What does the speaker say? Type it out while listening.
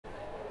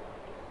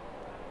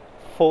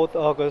4th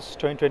August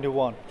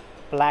 2021.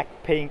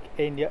 Blackpink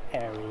in your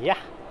area.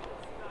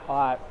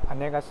 Alright,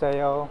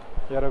 안녕하세요,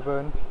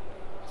 여러분.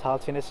 잘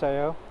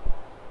지냈어요?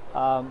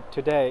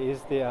 Today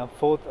is the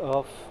 4th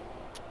of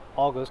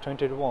August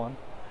 2021,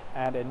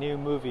 and a new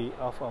movie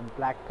of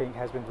Blackpink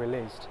has been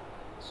released.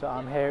 So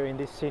I'm here in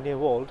this Cine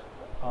World,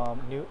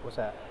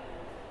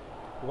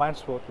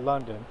 Wandsworth,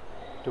 London,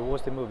 to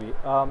watch the movie.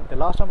 The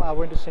last time I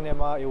went to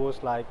cinema, it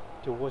was like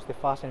to watch the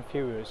Fast and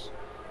Furious.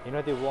 You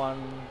know, the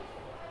one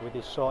with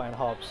the Shaw and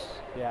Hobbs.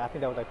 Yeah, I think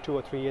that was like 2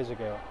 or 3 years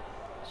ago.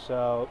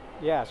 So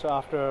yeah, so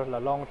after a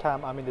long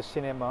time, I'm in the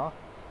cinema.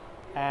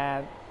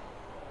 And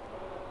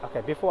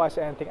okay, before I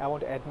say anything, I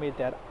want to admit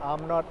that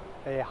I'm not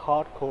a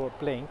hardcore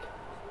Blink,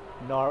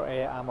 nor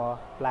I'm a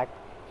Black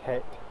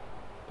head,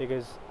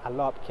 because I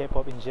love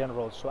K-pop in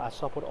general. So I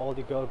support all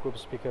the girl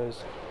groups,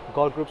 because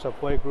girl groups or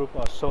boy group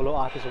or solo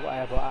artists or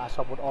whatever, I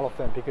support all of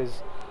them,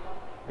 because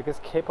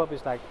K-pop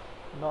is like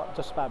not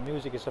just about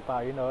music. It's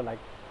about, you know, like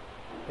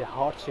the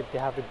hardship they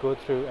have to go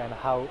through, and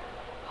how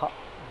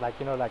like,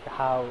 you know, like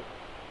how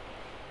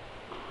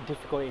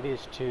difficult it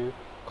is to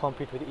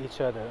compete with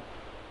each other.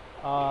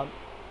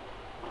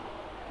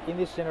 In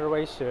this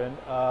generation,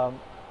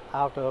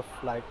 out of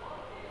like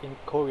in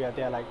Korea,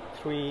 there are like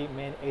 3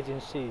 main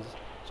agencies.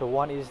 So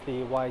one is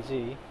the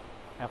YG,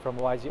 and from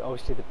YG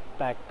obviously the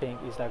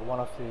Blackpink is like one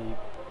of the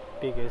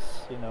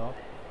biggest, you know,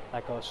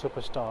 like a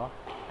superstar,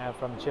 and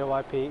from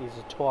JYP is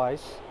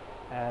Twice,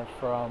 and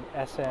from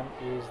SM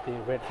is the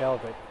Red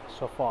Velvet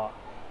so far.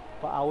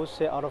 But I would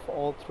say out of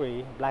all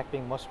 3,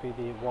 Blackpink must be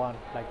the one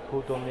like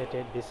who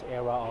dominated this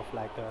era of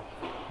like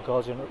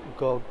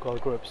girl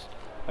groups.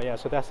 But yeah,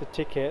 so that's the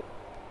ticket.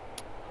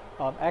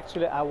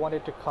 Actually, I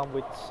wanted to come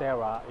with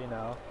Sarah, you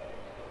know,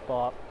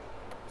 but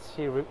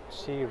she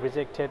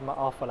rejected my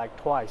offer like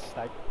twice.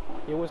 Like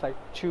it was like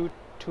two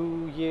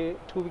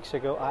weeks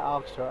ago I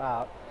asked her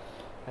out,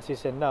 and she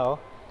said no.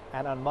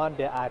 And on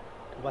Monday I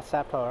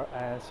WhatsApped her,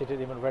 and she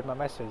didn't even read my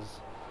message.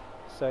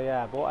 So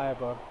yeah,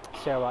 whatever.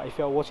 Sarah, if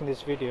you're watching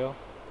this video,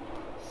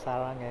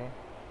 사랑해.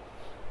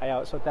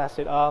 Yeah, so that's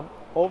it.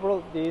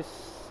 Overall,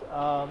 this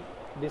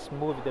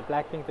movie, the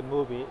Blackpink the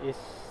movie,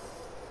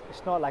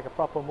 it's not like a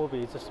proper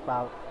movie. It's just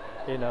about,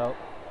 you know,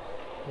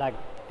 like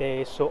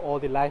they show all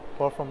the live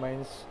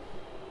performance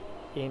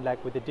in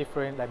like with a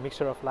different like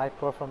mixture of live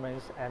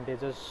performance, and they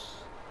just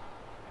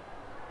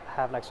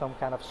have like some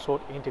kind of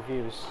short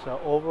interviews. So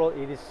overall,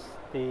 it is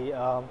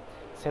the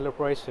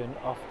celebration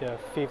of the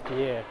 5th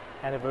year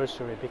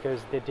anniversary,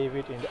 because they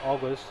debuted in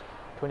August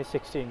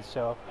 2016.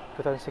 So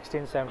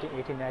 2016, 17,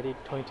 18, 19,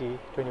 20,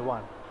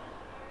 21.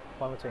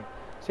 One more thing.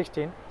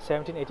 16,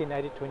 17, 18,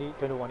 19, 20,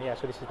 21. Yeah,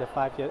 so this is the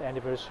 5-year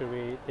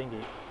anniversary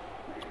thingy,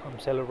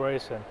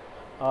 celebration.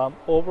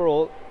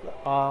 Overall,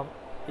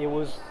 it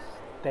was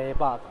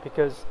대박,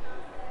 because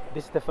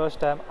this is the first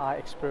time I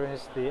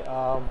experienced the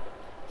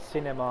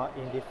cinema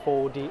in the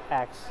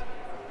 4DX.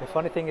 The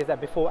funny thing is that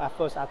before, at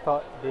first I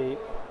thought the,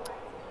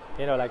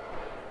 you know, like,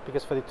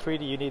 because for the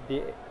 3D you need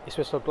the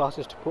special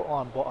glasses to put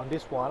on, but on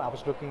this one I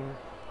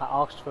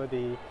asked for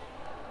the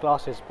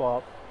glasses,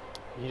 but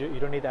you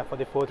don't need that for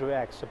the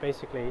 4DX. So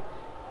basically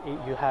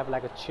you have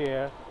like a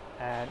chair,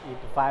 and it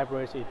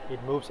vibrates,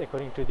 it moves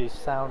according to the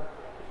sound,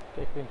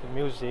 according to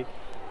music,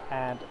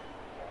 and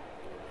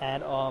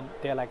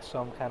there like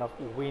some kind of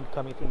wind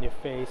coming in your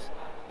face.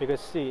 Because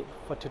see,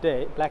 for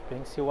today,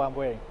 Blackpink, see what I'm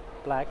wearing,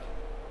 black,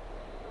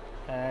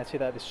 and see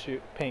that this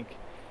shoe pink.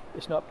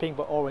 It's not pink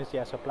but orange.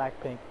 Yeah, so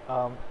Blackpink.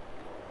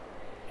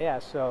 Yeah,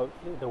 so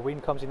the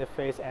wind comes in the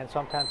face, and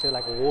sometimes there's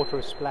like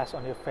water splash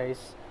on your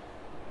face.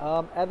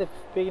 At the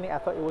beginning I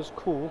thought it was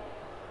cool,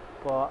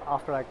 but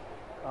after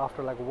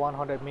like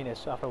 100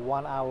 minutes, after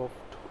 1 hour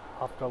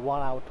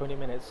 20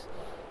 minutes,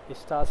 it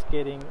starts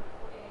getting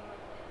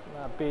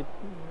a bit,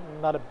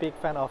 not a big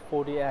fan of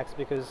 4DX,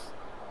 because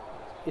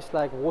it's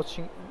like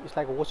watching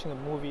a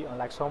movie on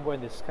like somewhere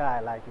in the sky,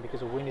 like,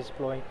 because the wind is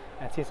blowing,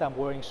 and since I'm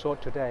wearing short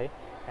today,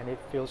 and it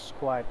feels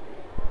quite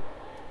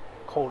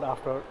cold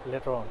after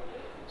later on.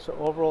 So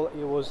overall,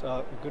 it was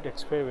a good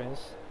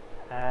experience,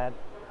 and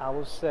I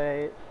would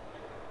say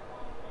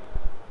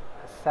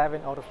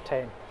 7 out of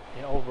 10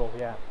 in overall.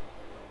 Yeah,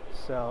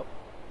 so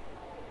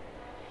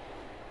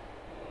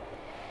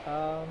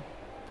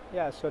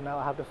yeah, so now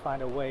I have to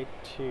find a way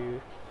to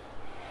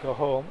go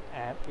home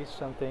and eat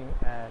something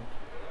and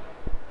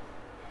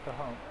go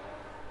home.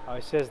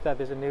 It says that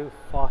there's a new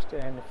Fast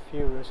and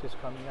Furious is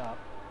coming up.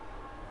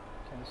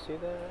 Can you see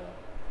that?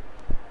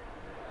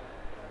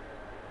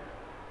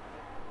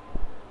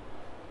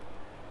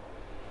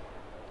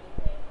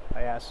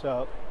 Yeah,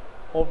 so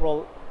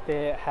overall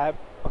they have,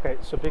 okay,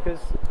 so because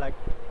like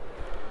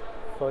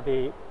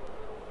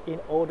in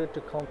order to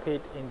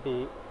compete in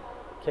the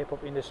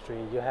K-pop industry,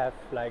 you have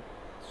like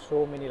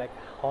so many, like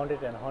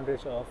hundreds and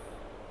hundreds of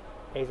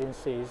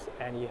agencies,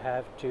 and you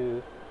have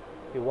to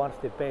be one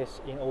of the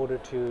best in order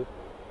to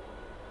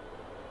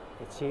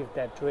achieve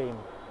that dream.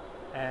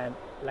 And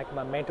like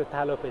my mentor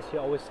Ty Lopez, he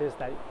always says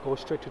that go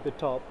straight to the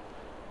top,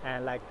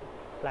 and like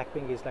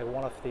Blackpink is like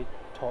one of the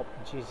top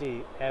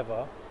GZ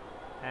ever.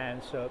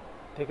 And so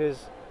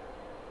because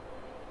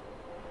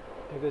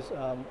because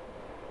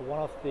one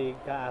of the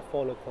guy I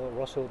follow called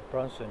Russell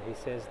Brunson, he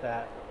says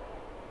that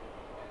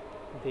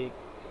the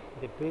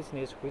the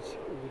business which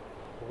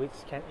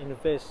can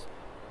invest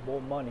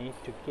more money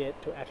to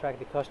attract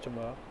the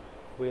customer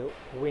will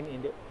win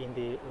in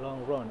the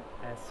long run.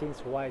 And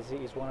since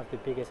YZ is one of the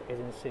biggest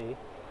agency,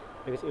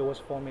 because it was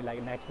formed in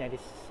like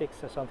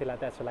 1996 or something like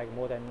that, so like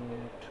more than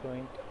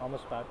 20,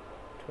 almost about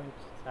 20,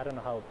 I don't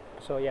know how.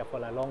 So yeah,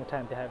 for a long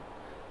time they have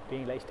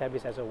been like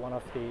established as one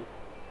of the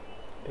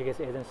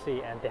biggest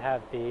agency, and they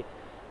have the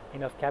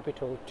enough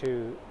capital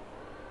to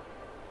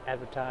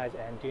advertise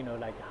and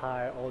like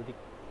hire all the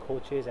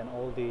coaches and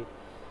all the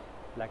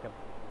like a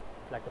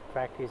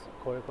practice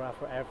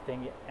choreographer,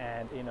 everything,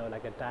 and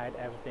like a diet,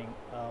 everything.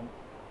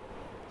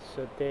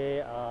 So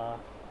they are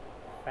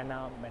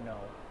phenomenal.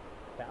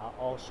 They are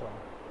awesome.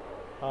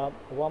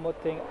 One more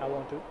thing I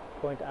want to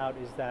point out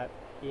is that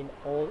in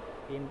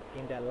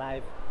their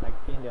live, like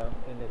in the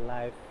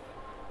live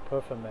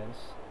performance,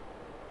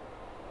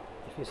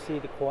 if you see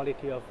the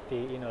quality of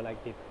the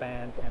like the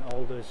band and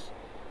all those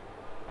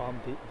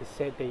the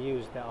set they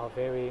use, they are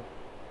very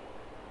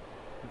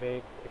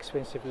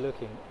expensive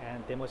looking,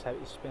 and they must have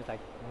spent like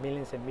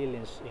millions and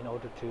millions in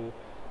order to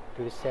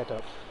do the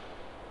setup.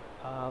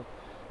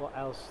 What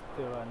else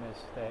do I miss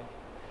there?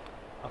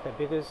 Okay,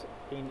 because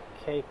in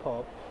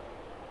K-pop,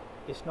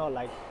 it's not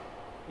like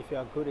if you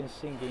are good in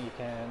singing, you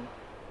can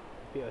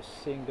be a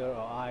singer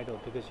or idol,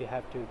 because you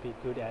have to be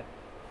good at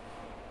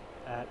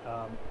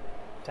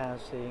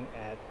dancing,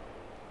 at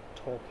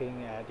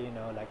talking, at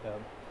like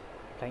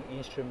playing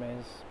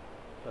instruments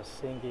or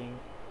singing,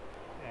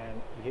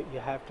 and you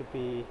have to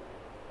be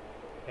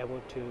able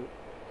to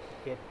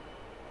get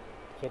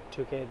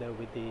together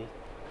with the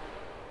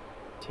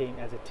team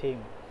as a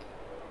team.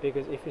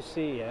 Because if you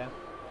see, yeah,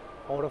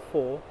 out of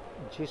four,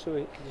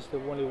 Jisoo is the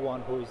only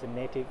one who is a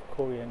native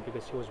Korean,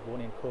 because she was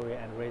born in Korea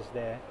and raised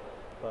there.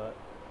 But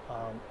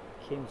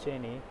Kim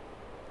Jennie,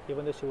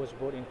 even though she was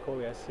born in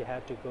Korea, she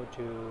had to go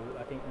to,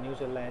 I think, New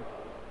Zealand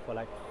for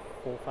like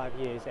 4 or 5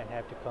 years and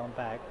have to come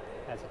back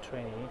as a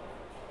trainee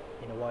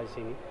in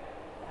YZ.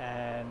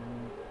 And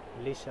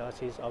Lisa,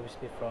 she's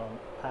obviously from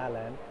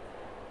Thailand,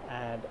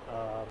 and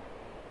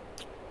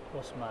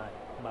what's my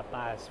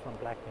bias from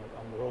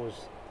BLACKPINK,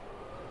 Rose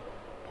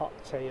Park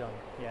Chaeyeon,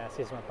 yeah,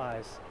 she's my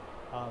bias.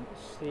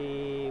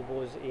 She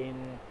was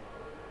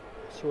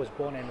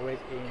born and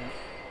raised in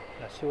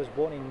she was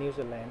born in New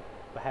Zealand,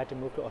 but had to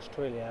move to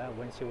Australia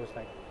when she was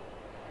like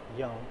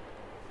young.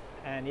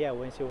 And yeah,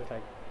 when she was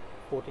like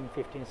 14,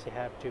 15, she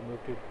had to move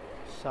to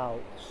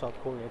South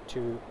Korea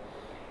to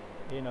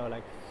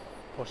like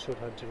pursue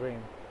her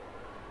dream.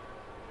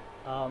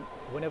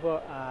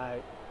 Whenever I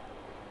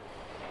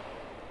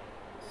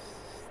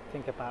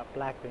think about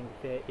BLACKPINK,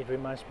 it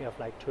reminds me of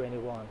like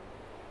 21.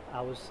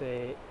 I would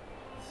say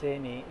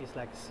Jennie is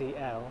like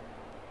CL,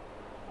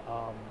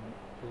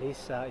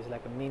 Lisa is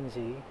like a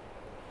Minzy,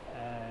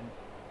 and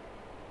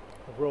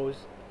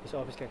Rose is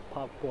obviously like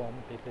Park Bom,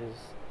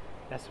 because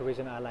that's the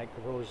reason I like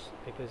Rose,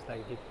 because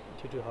like due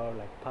to her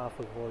like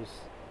powerful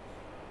voice.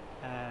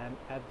 And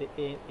at the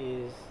end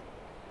is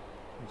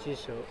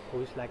Jisoo,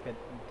 who is like the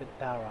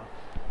Dara,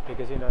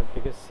 because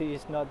because she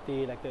is not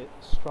the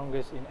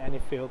strongest in any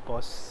field,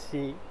 but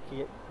she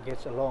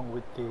gets along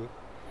with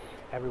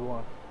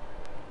everyone.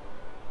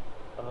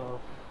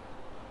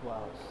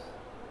 Wow.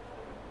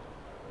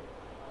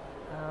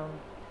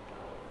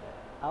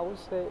 I would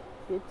say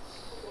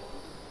it's,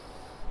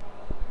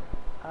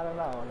 I don't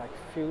know,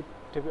 like to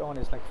be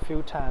honest, like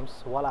few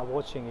times while I'm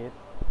watching it,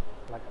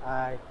 like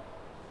I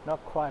not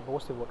cry, but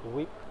mostly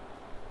weep,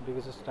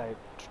 because it's like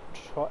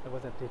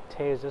the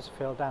tears just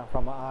fell down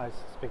from my eyes,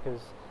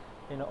 because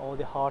all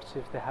the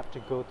hardships they have to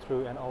go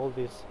through and all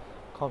this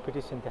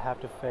competition they have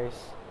to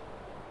face.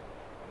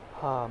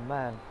 Oh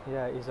man,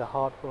 yeah, it's a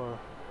hard work.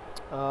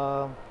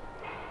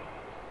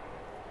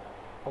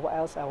 What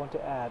else I want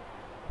to add?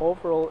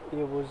 Overall,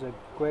 it was a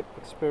great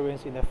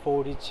experience in a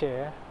 4D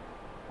chair,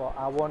 but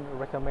I won't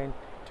recommend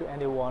to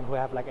anyone who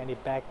have like any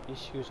back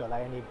issues or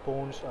like any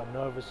bones or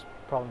nervous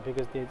problem,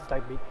 because it's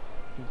like big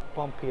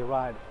bumpy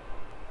ride.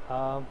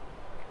 So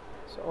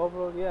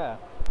overall, yeah,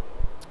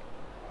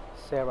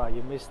 Sarah,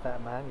 you missed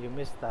that, man. You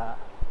missed that.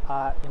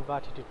 I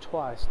invited you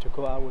twice to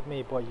go out with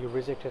me, but you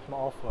rejected my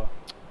offer.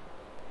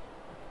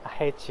 I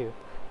hate you.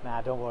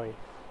 Nah, don't worry.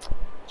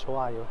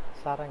 좋아요.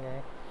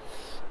 사랑해.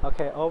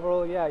 Okay,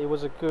 overall, yeah, it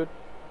was a good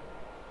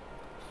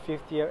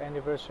 5th year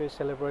anniversary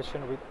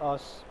celebration with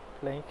us,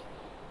 Blink,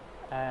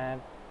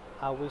 and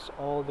I wish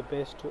all the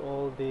best to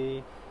all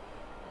the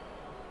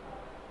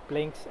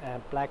Blinks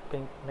and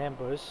BLACKPINK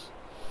members.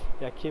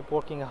 Yeah, keep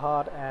working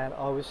hard, and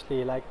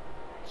obviously like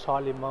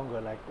Charlie Munger,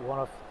 like one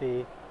of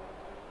the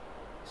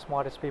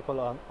smartest people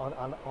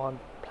on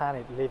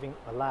planet living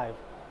alive,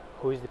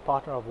 who is the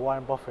partner of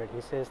Warren Buffett.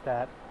 He says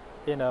that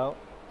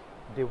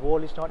the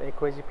world is not a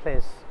crazy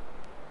place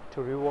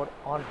to reward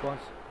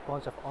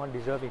bunch of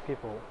undeserving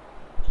people.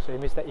 So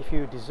it means that if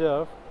you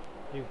deserve,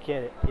 you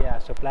get it. Yeah,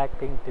 so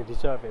BLACKPINK, they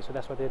deserve it. So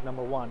that's why they're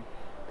number one.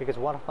 Because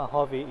one of my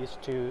hobby is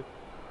to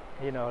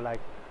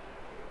like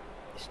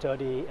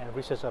study and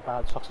research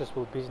about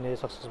successful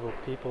business, successful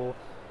people,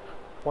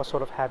 what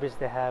sort of habits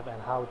they have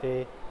and how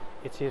they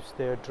achieve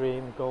their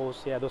dream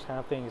goals. Yeah, those kind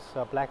of things.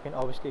 Blackpink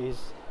obviously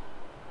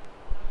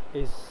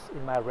is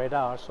in my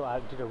radar, so I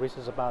did a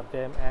research about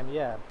them, and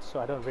yeah, so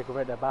I don't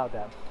regret about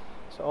that.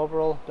 So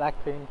overall,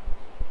 Blackpink,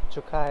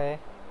 축하해,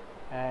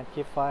 and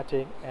keep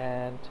fighting,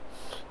 and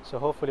so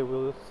hopefully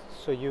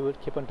you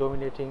keep on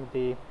dominating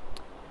the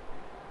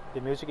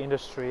music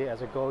industry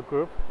as a girl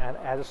group and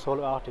as a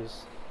solo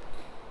artist.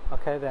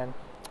 Okay then,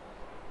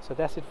 so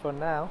that's it for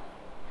now.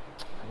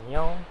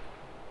 안녕.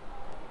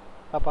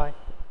 Bye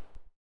bye.